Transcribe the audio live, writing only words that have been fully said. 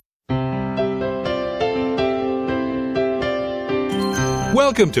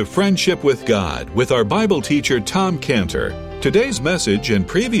Welcome to Friendship with God with our Bible teacher Tom Cantor. Today's message and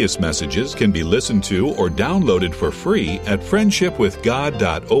previous messages can be listened to or downloaded for free at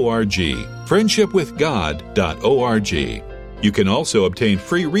friendshipwithgod.org. friendshipwithgod.org. You can also obtain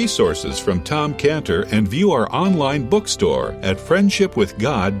free resources from Tom Cantor and view our online bookstore at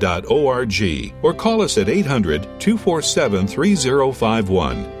friendshipwithgod.org or call us at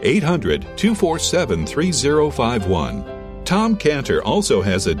 800-247-3051, 800-247-3051. Tom Cantor also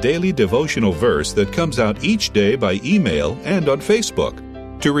has a daily devotional verse that comes out each day by email and on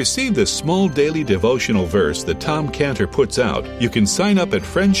Facebook. To receive the small daily devotional verse that Tom Cantor puts out, you can sign up at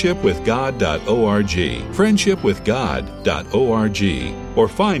friendshipwithgod.org, friendshipwithgod.org, or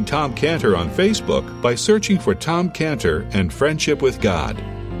find Tom Cantor on Facebook by searching for Tom Cantor and Friendship with God.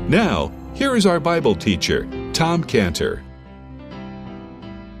 Now, here is our Bible teacher, Tom Cantor.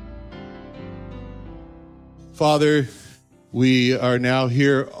 Father, we are now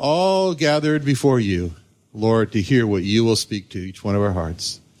here all gathered before you, Lord, to hear what you will speak to each one of our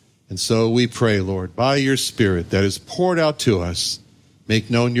hearts. And so we pray, Lord, by your Spirit that is poured out to us, make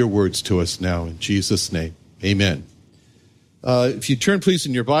known your words to us now in Jesus' name. Amen. If you turn, please,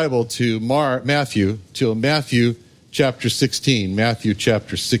 in your Bible to Matthew chapter 16. Matthew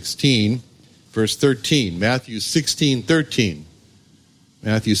chapter 16, verse 13. Matthew 16:13.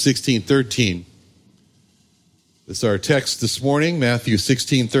 Matthew 16:13. This is our text this morning, Matthew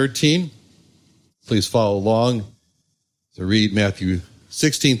 16:13. Please follow along to read Matthew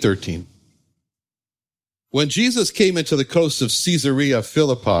 16:13. When Jesus came into the coast of Caesarea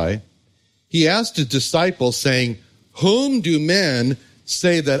Philippi, he asked his disciples, saying, "Whom do men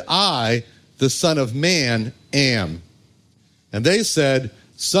say that I, the Son of Man, am?" And they said,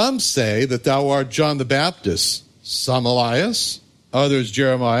 "Some say that thou art John the Baptist, some Elias, others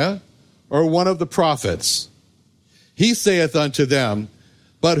Jeremiah, or one of the prophets." He saith unto them,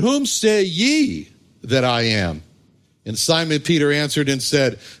 "But whom say ye that I am?" And Simon Peter answered and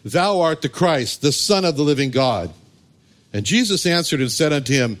said, "Thou art the Christ, the Son of the living God." And Jesus answered and said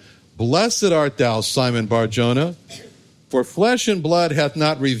unto him, "Blessed art thou, Simon Bar-Jonah, for flesh and blood hath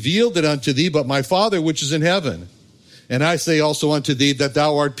not revealed it unto thee, but my Father which is in heaven. And I say also unto thee that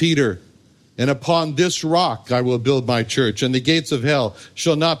thou art Peter, and upon this rock I will build my church, and the gates of hell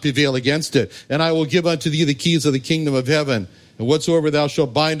shall not prevail against it. And I will give unto thee the keys of the kingdom of heaven. And whatsoever thou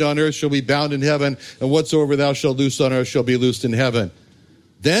shalt bind on earth shall be bound in heaven, and whatsoever thou shalt loose on earth shall be loosed in heaven."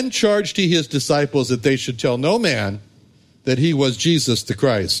 Then charged he his disciples that they should tell no man that he was Jesus the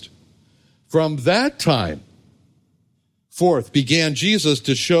Christ. From that time forth began Jesus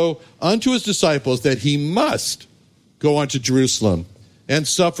to show unto his disciples that he must go unto Jerusalem and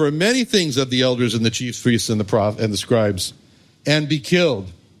suffer many things of the elders and the chief priests and the scribes, and be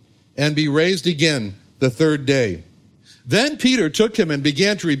killed, and be raised again the third day. Then Peter took him and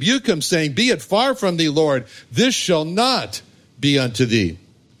began to rebuke him, saying, "Be it far from thee, Lord, this shall not be unto thee."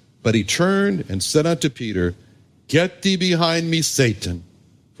 But he turned and said unto Peter, "Get thee behind me, Satan,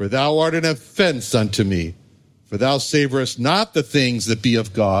 for thou art an offense unto me, for thou savorest not the things that be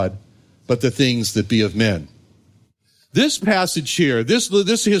of God, but the things that be of men." This passage here, this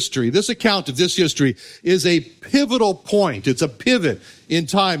history, this account of this history is a pivotal point. It's a pivot in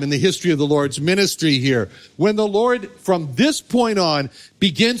time in the history of the Lord's ministry here. When the Lord, from this point on,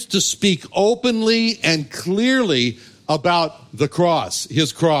 begins to speak openly and clearly about the cross,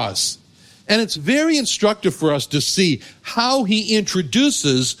 his cross. And it's very instructive for us to see how he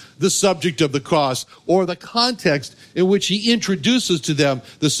introduces the subject of the cross, or the context in which he introduces to them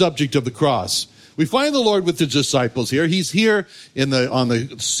the subject of the cross. We find the Lord with the disciples here. He's here on the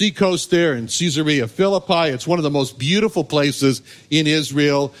seacoast there in Caesarea Philippi. It's one of the most beautiful places in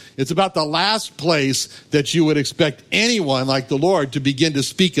Israel. It's about the last place that you would expect anyone like the Lord to begin to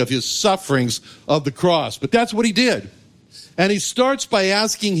speak of his sufferings of the cross. But that's what he did. And he starts by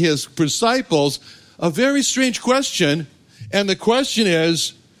asking his disciples a very strange question. And the question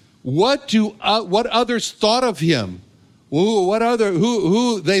is, what others thought of him?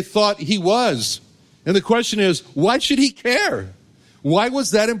 Who they thought he was. And the question is, why should he care? Why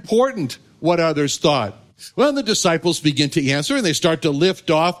was that important, what others thought? Well, the disciples begin to answer, and they start to lift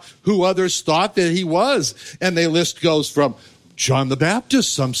off who others thought that he was. And the list goes from John the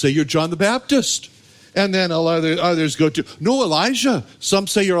Baptist. Some say you're John the Baptist. And then others go to, no, Elijah. Some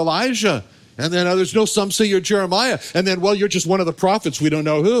say you're Elijah. And then others, no, some say you're Jeremiah. And then, well, you're just one of the prophets. We don't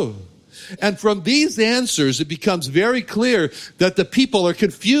know who. And from these answers, it becomes very clear that the people are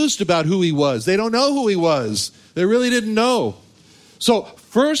confused about who he was. They don't know who he was. They really didn't know. So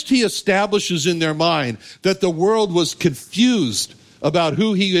first he establishes in their mind that the world was confused about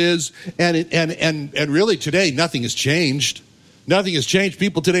who he is. And really today, nothing has changed. Nothing has changed.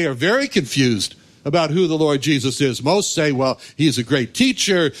 People today are very confused about who the Lord Jesus is. Most say, well, he's a great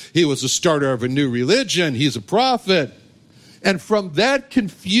teacher. He was the starter of a new religion. He's a prophet. And from that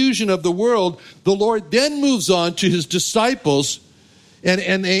confusion of the world, the Lord then moves on to his disciples,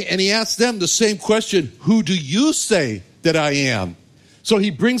 and he asks them the same question, who do you say that I am? So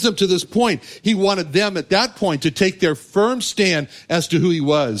he brings them to this point. He wanted them at that point to take their firm stand as to who he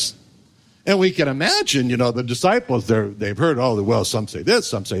was. And we can imagine, the disciples, they've heard, well, some say this,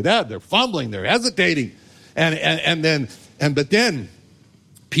 some say that. They're fumbling, they're hesitating. But then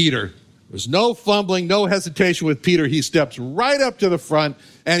Peter, there's no fumbling, no hesitation with Peter. He steps right up to the front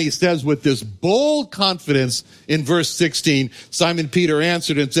and he says with this bold confidence in verse 16, Simon Peter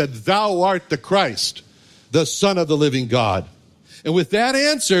answered and said, "Thou art the Christ, the Son of the living God." And with that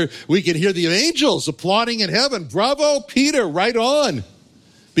answer, we can hear the angels applauding in heaven. Bravo, Peter, right on.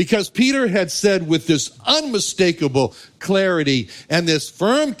 Because Peter had said with this unmistakable clarity and this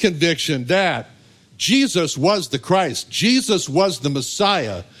firm conviction that Jesus was the Christ, Jesus was the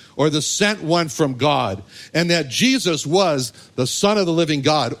Messiah, or the sent one from God, and that Jesus was the Son of the living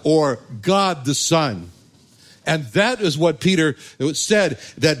God, or God the Son. And that is what Peter said,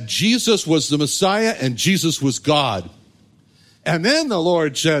 that Jesus was the Messiah and Jesus was God. And then the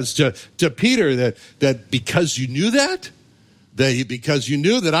Lord says to Peter that because you knew because you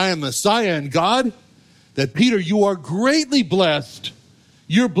knew that I am Messiah and God, that Peter, you are greatly blessed.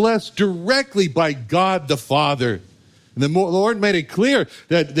 You're blessed directly by God the Father. And the Lord made it clear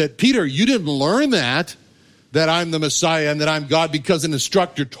that Peter, you didn't learn that I'm the Messiah and that I'm God because an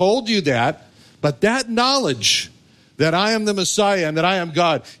instructor told you that. But that knowledge that I am the Messiah and that I am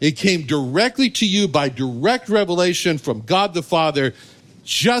God, it came directly to you by direct revelation from God the Father,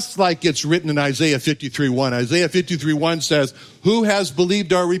 just like it's written in Isaiah 53:1. Isaiah 53:1 says, "Who has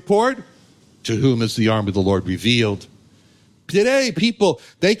believed our report? To whom is the arm of the Lord revealed?" Today, people,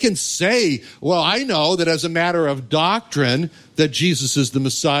 they can say, well, I know that as a matter of doctrine that Jesus is the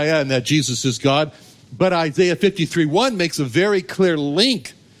Messiah and that Jesus is God. But Isaiah 53:1 makes a very clear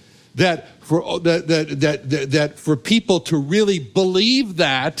link that for people to really believe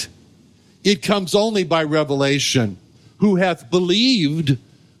that, it comes only by revelation. Who hath believed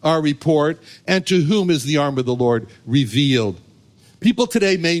our report, and to whom is the arm of the Lord revealed? People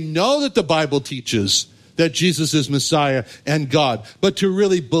today may know that the Bible teaches that Jesus is Messiah and God, but to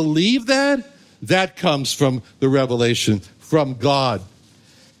really believe that comes from the revelation from God.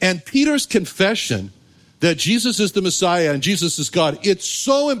 And Peter's confession that Jesus is the Messiah and Jesus is God, it's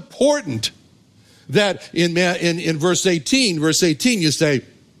so important that in verse 18,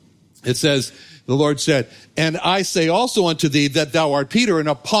 it says, the Lord said, "And I say also unto thee that thou art Peter, and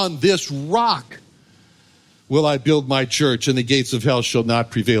upon this rock will I build my church, and the gates of hell shall not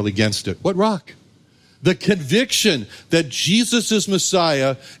prevail against it." What rock? The conviction that Jesus is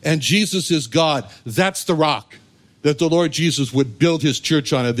Messiah and Jesus is God, that's the rock that the Lord Jesus would build his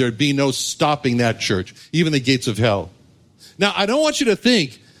church on, and there'd be no stopping that church, even the gates of hell. Now, I don't want you to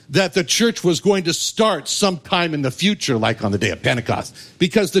think that the church was going to start sometime in the future, like on the day of Pentecost,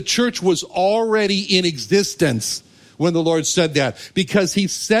 because the church was already in existence when the Lord said that, because he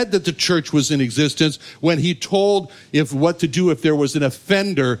said that the church was in existence when he told what to do if there was an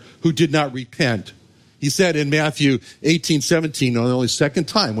offender who did not repent. He said in Matthew 18:17, on the only second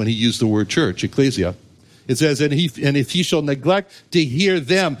time when he used the word church, ecclesia, it says, and if he shall neglect to hear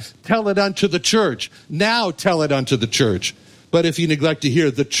them, tell it unto the church. Now tell it unto the church. But if you neglect to hear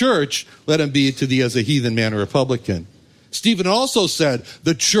the church, let him be to thee as a heathen man or a publican. Stephen also said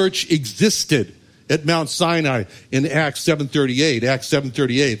the church existed at Mount Sinai in Acts 7:38. Acts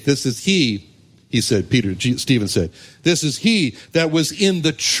 7:38, this is he said, Stephen said, this is he that was in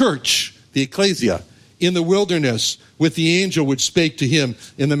the church, the ecclesia, in the wilderness with the angel which spake to him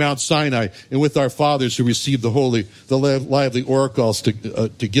in the Mount Sinai, and with our fathers who received the lively oracles to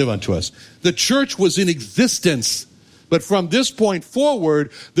give unto us. The church was in existence. But from this point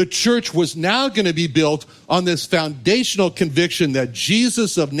forward, the church was now going to be built on this foundational conviction that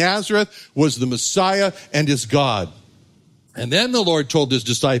Jesus of Nazareth was the Messiah and is God. And then the Lord told his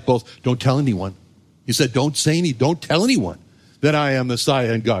disciples, don't tell anyone. He said, don't tell anyone that I am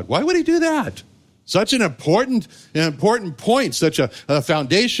Messiah and God. Why would he do that? Such an important point, such a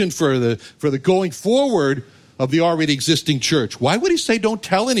foundation for the going forward of the already existing church. Why would he say don't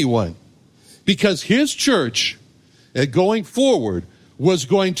tell anyone? Because his church, going forward, was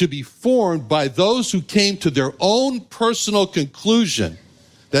going to be formed by those who came to their own personal conclusion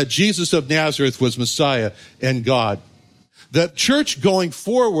that Jesus of Nazareth was Messiah and God. The church going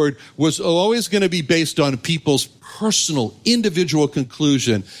forward was always going to be based on people's personal, individual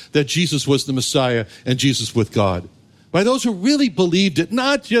conclusion that Jesus was the Messiah and Jesus with God. By those who really believed it,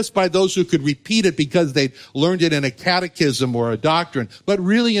 not just by those who could repeat it because they learned it in a catechism or a doctrine, but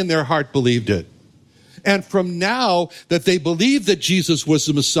really in their heart believed it. And from now that they believed that Jesus was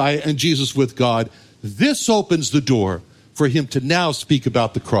the Messiah and Jesus with God, this opens the door for him to now speak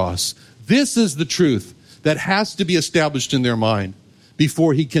about the cross. This is the truth that has to be established in their mind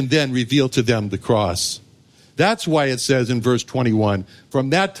before he can then reveal to them the cross. That's why it says in verse 21,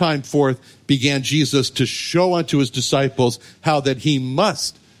 from that time forth began Jesus to show unto his disciples how that he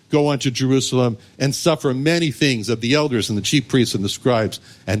must go unto Jerusalem and suffer many things of the elders and the chief priests and the scribes,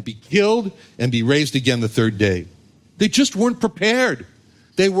 and be killed and be raised again the third day. They just weren't prepared.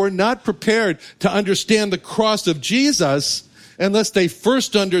 They were not prepared to understand the cross of Jesus unless they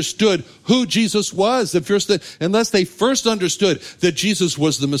first understood who Jesus was, unless they first understood that Jesus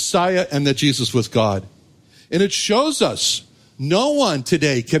was the Messiah and that Jesus was God. And it shows us no one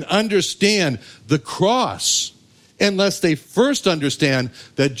today can understand the cross unless they first understand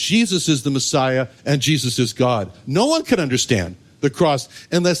that Jesus is the Messiah and Jesus is God. No one can understand the cross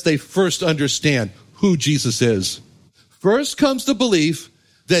unless they first understand who Jesus is. First comes the belief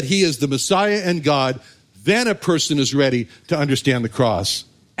that he is the Messiah and God, then a person is ready to understand the cross.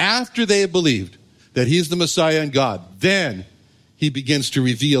 After they have believed that he is the Messiah and God, then he begins to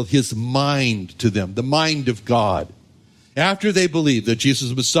reveal his mind to them, the mind of God. After they believe that Jesus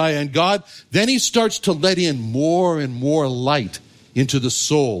is Messiah and God, then he starts to let in more and more light into the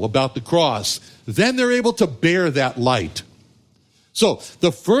soul about the cross. Then they're able to bear that light. So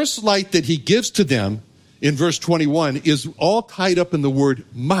the first light that he gives to them in verse 21 is all tied up in the word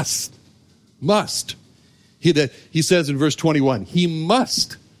must. Must. He says in verse 21, he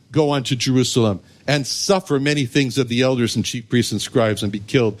must go unto Jerusalem and suffer many things of the elders and chief priests and scribes and be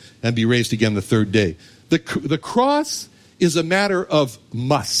killed and be raised again the third day. The cross is a matter of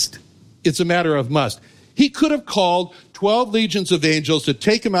must. It's a matter of must. He could have called 12 legions of angels to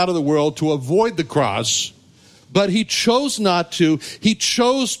take him out of the world to avoid the cross, but he chose not to. He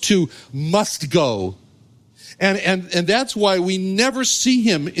chose to must go. And that's why we never see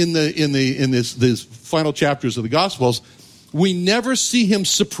him in these final chapters of the Gospels. We never see him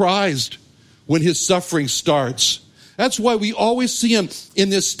surprised when his suffering starts. That's why we always see him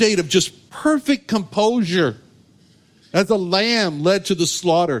in this state of just perfect composure, as a lamb led to the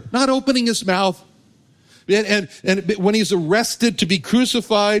slaughter, not opening his mouth. And when he's arrested to be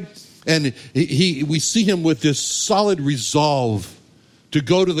crucified, and we see him with this solid resolve to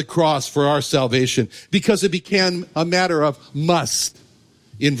go to the cross for our salvation, because it became a matter of must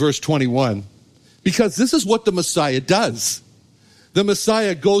in verse 21. Because this is what the Messiah does. The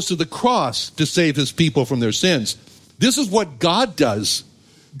Messiah goes to the cross to save his people from their sins. This is what God does.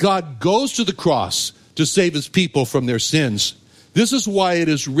 God goes to the cross to save his people from their sins. This is why it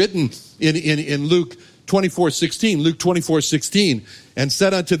is written in Luke 24:16, Luke 24:16, and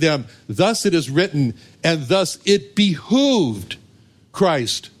said unto them, thus it is written, and thus it behooved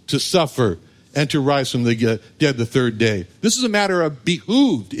Christ to suffer and to rise from the dead the third day. This is a matter of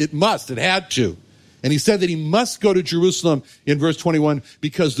behooved. It must. It had to. And he said that he must go to Jerusalem in verse 21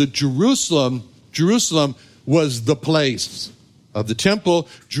 because the Jerusalem was the place of the temple.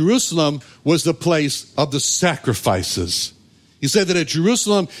 Jerusalem was the place of the sacrifices. He said that at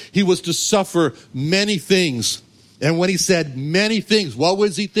Jerusalem he was to suffer many things. And when he said many things, what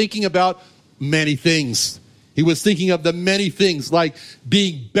was he thinking about? Many things. He was thinking of the many things, like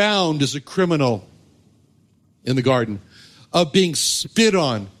being bound as a criminal in the garden, of being spit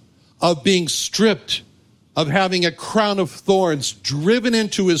on, of being stripped, of having a crown of thorns driven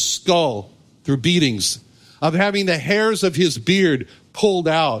into his skull through beatings, of having the hairs of his beard pulled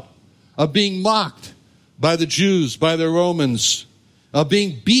out, of being mocked by the Jews, by the Romans, of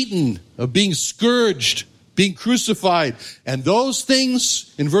being beaten, of being scourged, being crucified. And those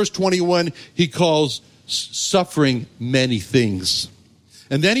things, in verse 21, he calls suffering many things.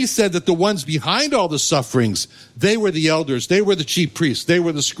 And then he said that the ones behind all the sufferings, they were the elders, they were the chief priests, they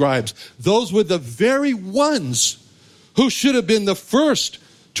were the scribes. Those were the very ones who should have been the first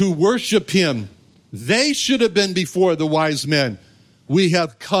to worship him. They should have been before the wise men. We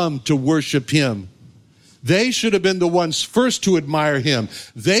have come to worship him. They should have been the ones first to admire him.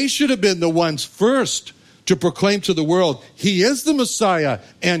 They should have been the ones first to proclaim to the world, he is the Messiah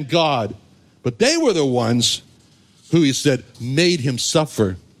and God. But they were the ones who, he said, made him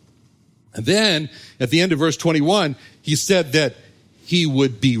suffer. And then, at the end of verse 21, he said that he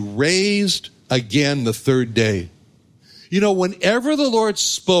would be raised again the third day. You know, whenever the Lord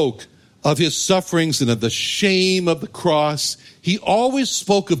spoke of his sufferings and of the shame of the cross, he always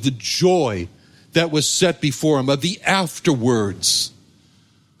spoke of the joy that was set before him, of the afterwards.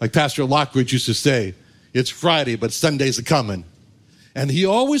 Like Pastor Lockridge used to say, It's Friday, but Sunday's a-coming. And he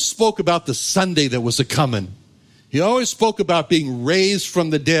always spoke about the Sunday that was a-coming. He always spoke about being raised from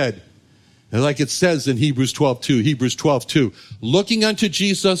the dead. And like it says in Hebrews 12:2, looking unto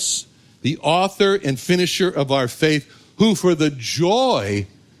Jesus, the author and finisher of our faith, who for the joy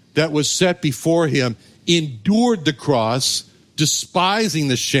that was set before him endured the cross, despising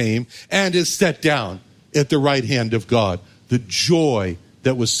the shame, and is set down at the right hand of God. The joy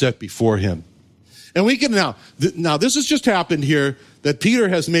that was set before him. And we can now this has just happened here, that Peter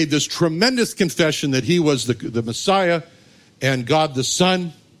has made this tremendous confession that he was the Messiah and God the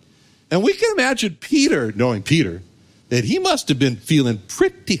Son. And we can imagine Peter, knowing Peter, that he must have been feeling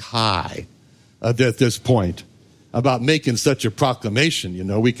pretty high at this point about making such a proclamation. You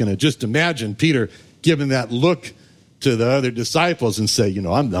know, we can just imagine Peter giving that look to the other disciples and say,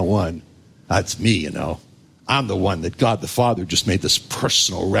 I'm the one. That's me, I'm the one that God the Father just made this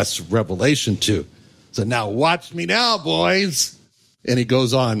personal revelation to. So now watch me now, boys. And he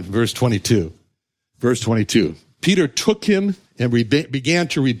goes on, verse 22. Peter took him and began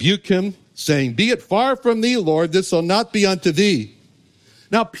to rebuke him, saying, be it far from thee, Lord, this will not be unto thee.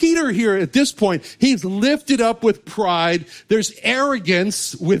 Now, Peter here at this point, he's lifted up with pride. There's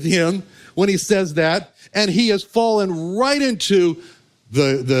arrogance with him when he says that. And he has fallen right into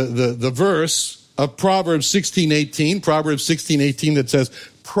the verse of Proverbs 16:18 that says,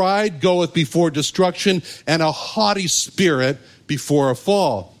 pride goeth before destruction and a haughty spirit before a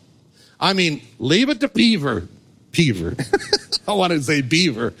fall. I mean, leave it to Peter. I want to say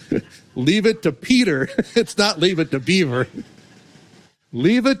beaver. Leave it to Peter. It's not leave it to beaver.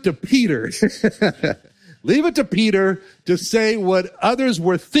 Leave it to Peter. Leave it to Peter to say what others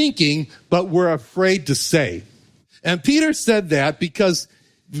were thinking but were afraid to say. And Peter said that because,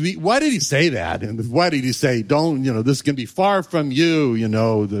 why did he say that? And why did he say, this can be far from you,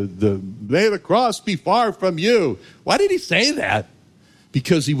 may the cross be far from you. Why did he say that?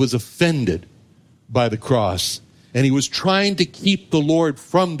 Because he was offended by the cross. And he was trying to keep the Lord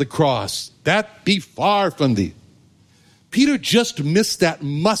from the cross. That be far from thee. Peter just missed that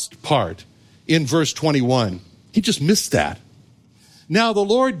must part in verse 21. He just missed that. Now the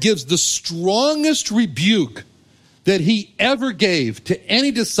Lord gives the strongest rebuke that he ever gave to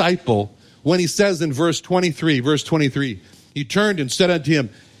any disciple when he says in verse 23, he turned and said unto him,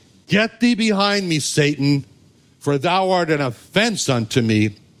 get thee behind me, Satan, for thou art an offense unto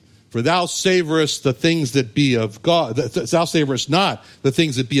me. For thou savorest the things that be of God. Thou savorest not the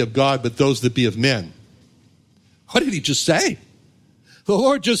things that be of God, but those that be of men. What did he just say? The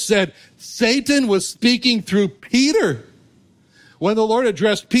Lord just said, Satan was speaking through Peter. When the Lord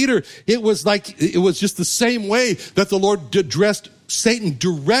addressed Peter, it was just the same way that the Lord addressed Satan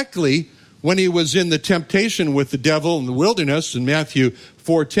directly when he was in the temptation with the devil in the wilderness in Matthew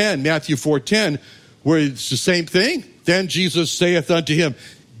 4:10, where it's the same thing. Then Jesus saith unto him,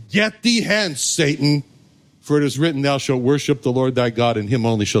 get thee hence, Satan, for it is written, thou shalt worship the Lord thy God, and him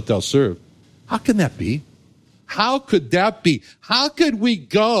only shalt thou serve. How can that be? How could that be? How could we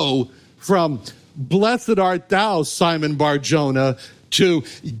go from blessed art thou, Simon Bar-Jonah, to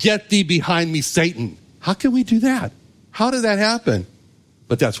get thee behind me, Satan? How can we do that? How did that happen?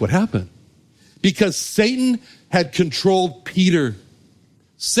 But that's what happened. Because Satan had controlled Peter.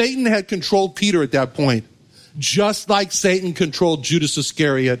 Satan had controlled Peter at that point. Just like Satan controlled Judas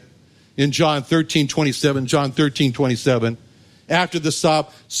Iscariot in John 13:27. After the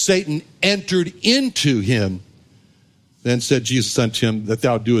sop, Satan entered into him. Then said Jesus unto him, that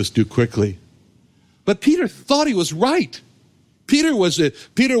thou doest, do quickly. But Peter thought he was right. Peter was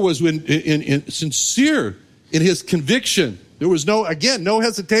sincere in his conviction. There was no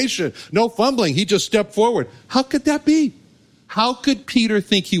hesitation, no fumbling. He just stepped forward. How could that be? How could Peter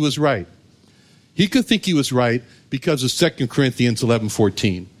think he was right? He could think he was right because of 2 Corinthians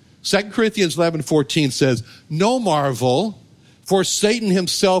 11:14. 2 Corinthians 11:14 says, no marvel, for Satan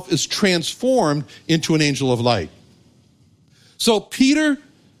himself is transformed into an angel of light. So Peter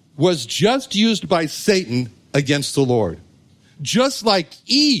was just used by Satan against the Lord. Just like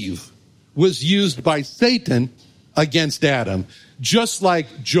Eve was used by Satan against Adam. Just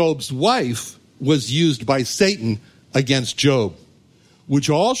like Job's wife was used by Satan against Job. Which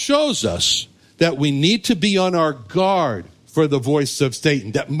all shows us that we need to be on our guard for the voice of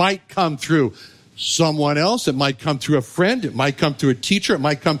Satan that might come through someone else. It might come through a friend. It might come through a teacher. It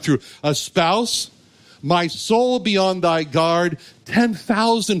might come through a spouse. My soul be on thy guard.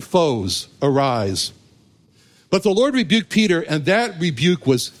 10,000 foes arise. But the Lord rebuked Peter, and that rebuke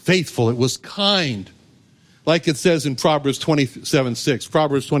was faithful. It was kind. Like it says in Proverbs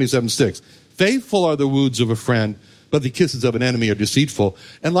 27:6. Faithful are the wounds of a friend, but the kisses of an enemy are deceitful.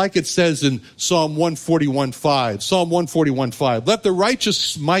 And like it says in Psalm 141:5, let the righteous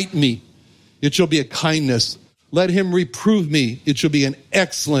smite me, it shall be a kindness. Let him reprove me, it shall be an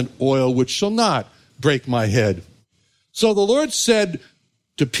excellent oil, which shall not break my head. So the Lord said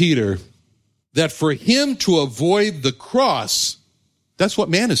to Peter that for him to avoid the cross, that's what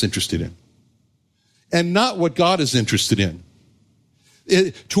man is interested in, and not what God is interested in.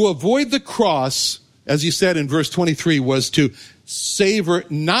 To avoid the cross, as he said in verse 23, was to savor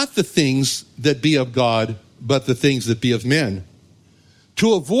not the things that be of God, but the things that be of men.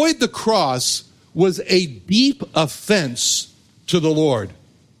 To avoid the cross was a deep offense to the Lord.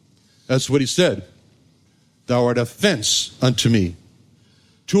 That's what he said. Thou art offense unto me.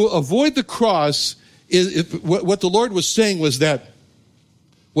 To avoid the cross, what the Lord was saying was that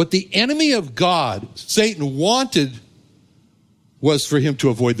what the enemy of God, Satan, wanted was for him to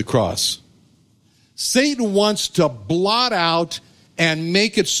avoid the cross. Satan wants to blot out and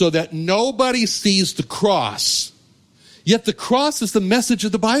make it so that nobody sees the cross. Yet the cross is the message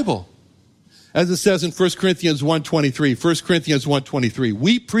of the Bible. As it says in 1 Corinthians 1:23,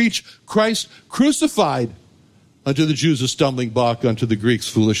 we preach Christ crucified, unto the Jews a stumbling block, unto the Greeks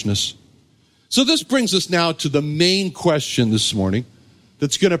foolishness. So this brings us now to the main question this morning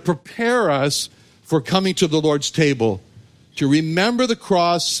that's going to prepare us for coming to the Lord's table, to remember the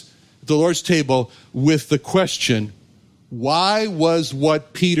cross at the Lord's table with the question, why was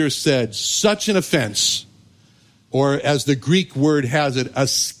what Peter said such an offense? Or as the Greek word has it, a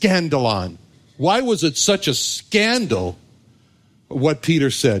scandalon. Why was it such a scandal, what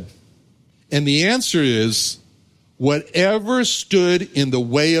Peter said? And the answer is, whatever stood in the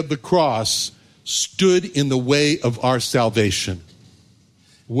way of the cross stood in the way of our salvation.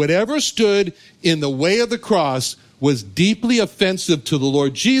 Whatever stood in the way of the cross was deeply offensive to the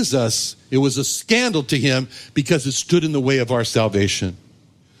Lord Jesus. It was a scandal to him because it stood in the way of our salvation.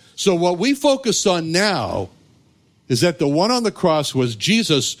 So what we focus on now is that the one on the cross was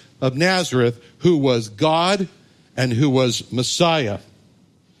Jesus of Nazareth, who was God and who was Messiah.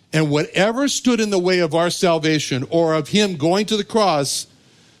 And whatever stood in the way of our salvation or of him going to the cross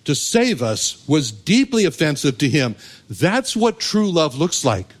to save us was deeply offensive to him. That's what true love looks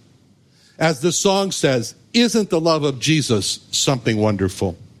like. As the song says, isn't the love of Jesus something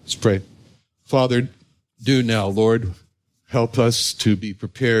wonderful? Let's pray. Father, do now, Lord, help us to be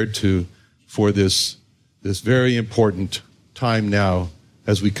prepared for this very important time now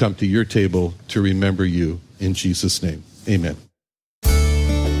as we come to your table to remember you. In Jesus' name, amen.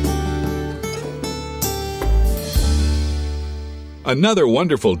 Another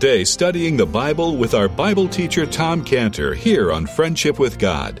wonderful day studying the Bible with our Bible teacher Tom Cantor here on Friendship with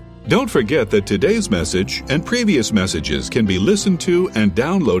God. Don't forget that today's message and previous messages can be listened to and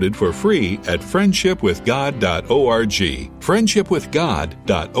downloaded for free at friendshipwithgod.org.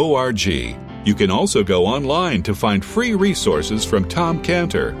 friendshipwithgod.org. You can also go online to find free resources from Tom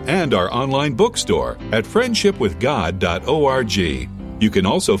Cantor and our online bookstore at friendshipwithgod.org. You can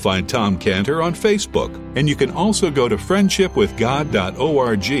also find Tom Cantor on Facebook, and you can also go to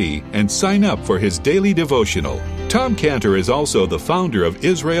friendshipwithgod.org and sign up for his daily devotional. Tom Cantor is also the founder of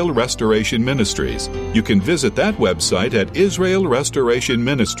Israel Restoration Ministries. You can visit that website at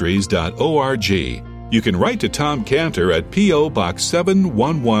israelrestorationministries.org. You can write to Tom Cantor at P.O. Box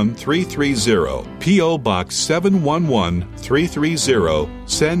 711330, P.O. Box 711330,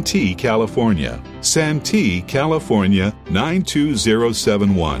 Santee, California. Santee, California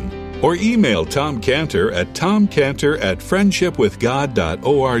 92071. Or email Tom Cantor at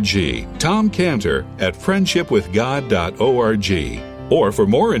tomcantor@friendshipwithgod.org. Tom Cantor at friendshipwithgod.org. Or for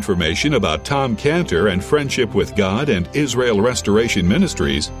more information about Tom Cantor and Friendship with God and Israel Restoration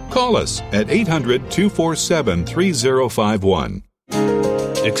Ministries, call us at 800-247-3051.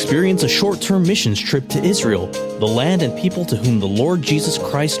 Experience a short-term missions trip to Israel, the land and people to whom the Lord Jesus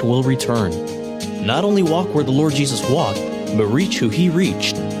Christ will return. Not only walk where the Lord Jesus walked, but reach who he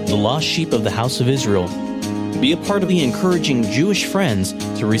reached, the lost sheep of the house of Israel. Be a part of the encouraging Jewish friends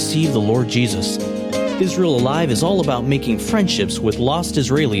to receive the Lord Jesus. Israel Alive is all about making friendships with lost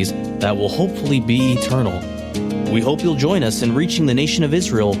Israelis that will hopefully be eternal. We hope you'll join us in reaching the nation of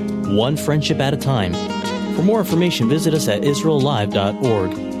Israel, one friendship at a time. For more information, visit us at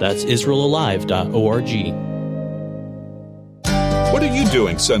israelalive.org. That's israelalive.org. What are you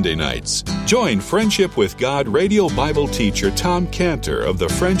doing Sunday nights? Join Friendship with God radio Bible teacher Tom Cantor of the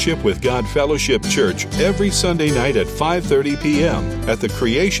Friendship with God Fellowship Church every Sunday night at 5:30 p.m. at the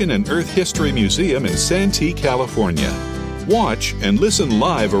Creation and Earth History Museum in Santee, California. Watch and listen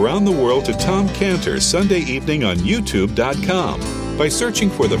live around the world to Tom Cantor Sunday evening on YouTube.com. by searching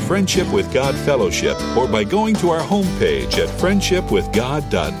for the Friendship with God Fellowship or by going to our homepage at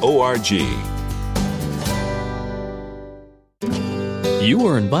friendshipwithgod.org. You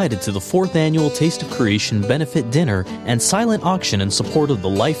are invited to the 4th Annual Taste of Creation Benefit Dinner and Silent Auction in support of the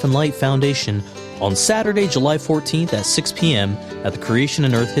Life and Light Foundation on Saturday, July 14th at 6 p.m. at the Creation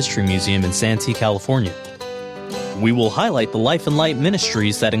and Earth History Museum in Santee, California. We will highlight the Life and Light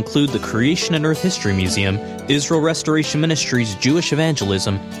ministries that include the Creation and Earth History Museum, Israel Restoration Ministries Jewish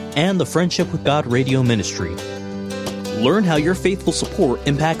Evangelism, and the Friendship with God Radio Ministry. Learn how your faithful support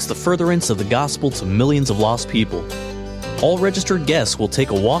impacts the furtherance of the gospel to millions of lost people. All registered guests will take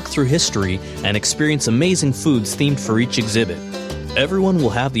a walk through history and experience amazing foods themed for each exhibit. Everyone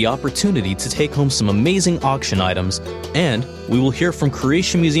will have the opportunity to take home some amazing auction items, and we will hear from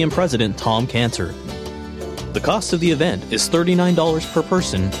Creation Museum President Tom Cantor. The cost of the event is $39 per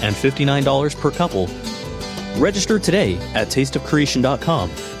person and $59 per couple. Register today at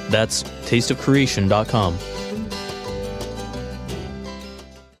tasteofcreation.com. That's tasteofcreation.com.